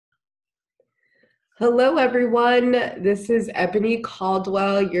Hello, everyone. This is Ebony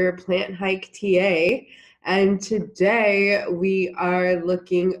Caldwell, your plant hike TA. And today we are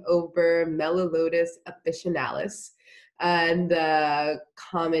looking over Melilotus officinalis. And the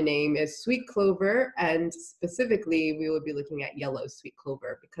common name is sweet clover. And specifically, we will be looking at yellow sweet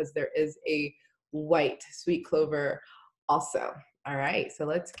clover because there is a white sweet clover also. All right, so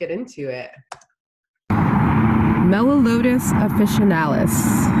let's get into it. Melilotus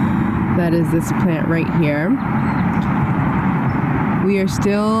officinalis. That is this plant right here. We are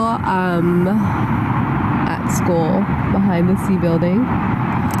still at school behind the C building,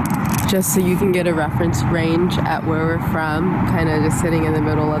 just so you can get a reference range at where we're from, kind of just sitting in the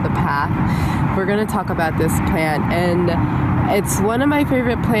middle of the path. We're going to talk about this plant, and it's one of my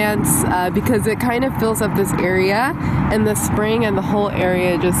favorite plants because it kind of fills up this area in the spring, and the whole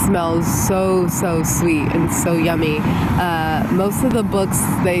area just smells so sweet and so yummy. Most of the books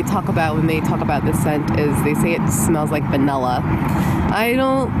they talk about when they talk about the scent is they say it smells like vanilla. I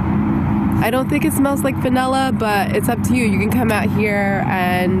don't think it smells like vanilla, but it's up to you. You can come out here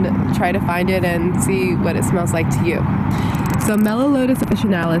and try to find it and see what it smells like to you. So Melilotus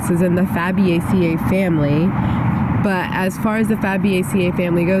officinalis is in the Fabaceae family. But as far as the Fabaceae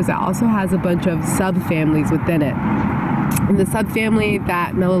family goes, it also has a bunch of subfamilies within it. And the subfamily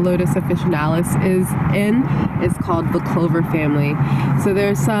that Melilotus officinalis is in is called the clover family. So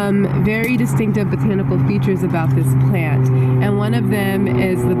there's some very distinctive botanical features about this plant. And one of them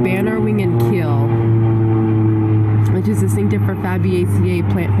is the banner wing and keel, which is distinctive for Fabaceae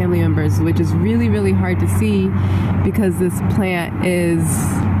plant family members, which is really hard to see because this plant is,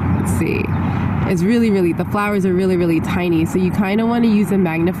 the flowers are really tiny. So you kind of want to use a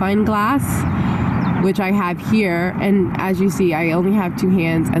magnifying glass, which I have here. And as you see, I only have two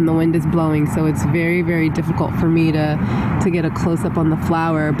hands and the wind is blowing. So it's very difficult for me to get a close up on the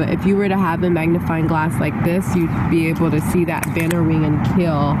flower. But if you were to have a magnifying glass like this, you'd be able to see that banner wing and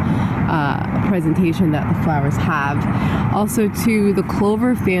keel presentation that the flowers have. Also too, the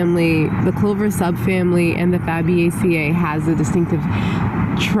clover family, the clover subfamily and the Fabaceae has a distinctive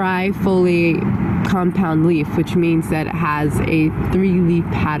trifoliate compound leaf, which means that it has a 3-leaf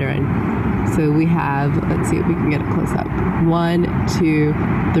pattern. So we have, let's see if we can get a close up. 1, 2,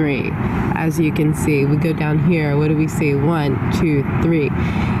 3. As you can see, we go down here. What do we see? 1, 2, 3.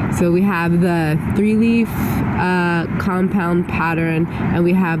 So we have the 3-leaf compound pattern, and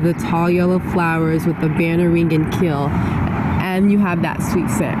we have the tall yellow flowers with the banner wing and keel, and you have that sweet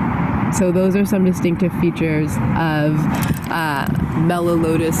scent. So those are some distinctive features of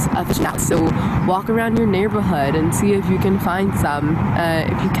Melilotus officinalis. So walk around your neighborhood and see if you can find some.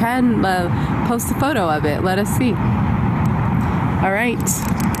 If you can, post a photo of it. Let us see. All right.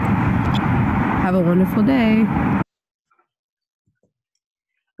 Have a wonderful day.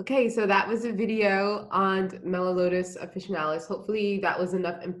 Okay, so that was a video on Melilotus officinalis. Hopefully that was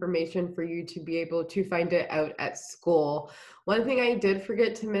enough information for you to be able to find it out at school. One thing I did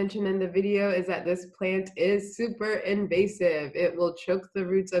forget to mention in the video is that this plant is super invasive. It will choke the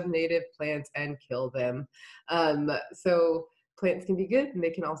roots of native plants and kill them. So plants can be good and they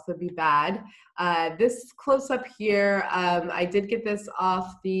can also be bad. This close up here, I did get this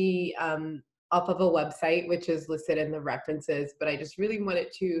off of a website, which is listed in the references, but I just really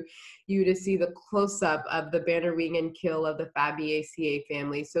wanted you to see the close-up of the banner wing and keel of the Fabaceae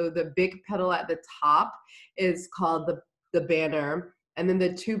family. So the big petal at the top is called the banner, and then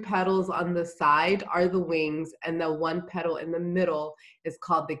the 2 petals on the side are the wings, and the 1 petal in the middle is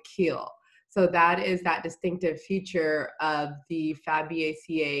called the keel. So that is that distinctive feature of the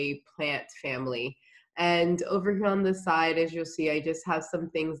Fabaceae plant family. And over here on the side, as you'll see, I just have some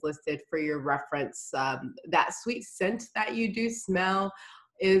things listed for your reference. That sweet scent that you do smell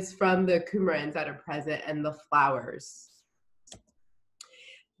is from the coumarins that are present and the flowers.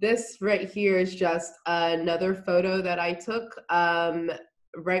 This right here is just another photo that I took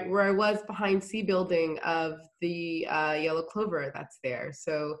right where I was behind C building of the yellow clover that's there.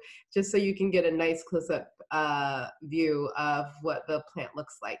 So just so you can get a nice close-up view of what the plant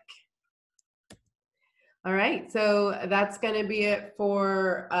looks like. All right, so that's going to be it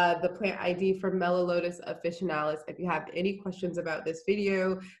for the plant ID for Melilotus officinalis. If you have any questions about this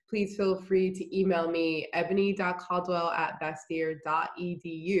video, please feel free to email me,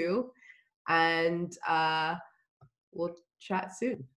 ebony.caldwell@bastyr.edu, and we'll chat soon.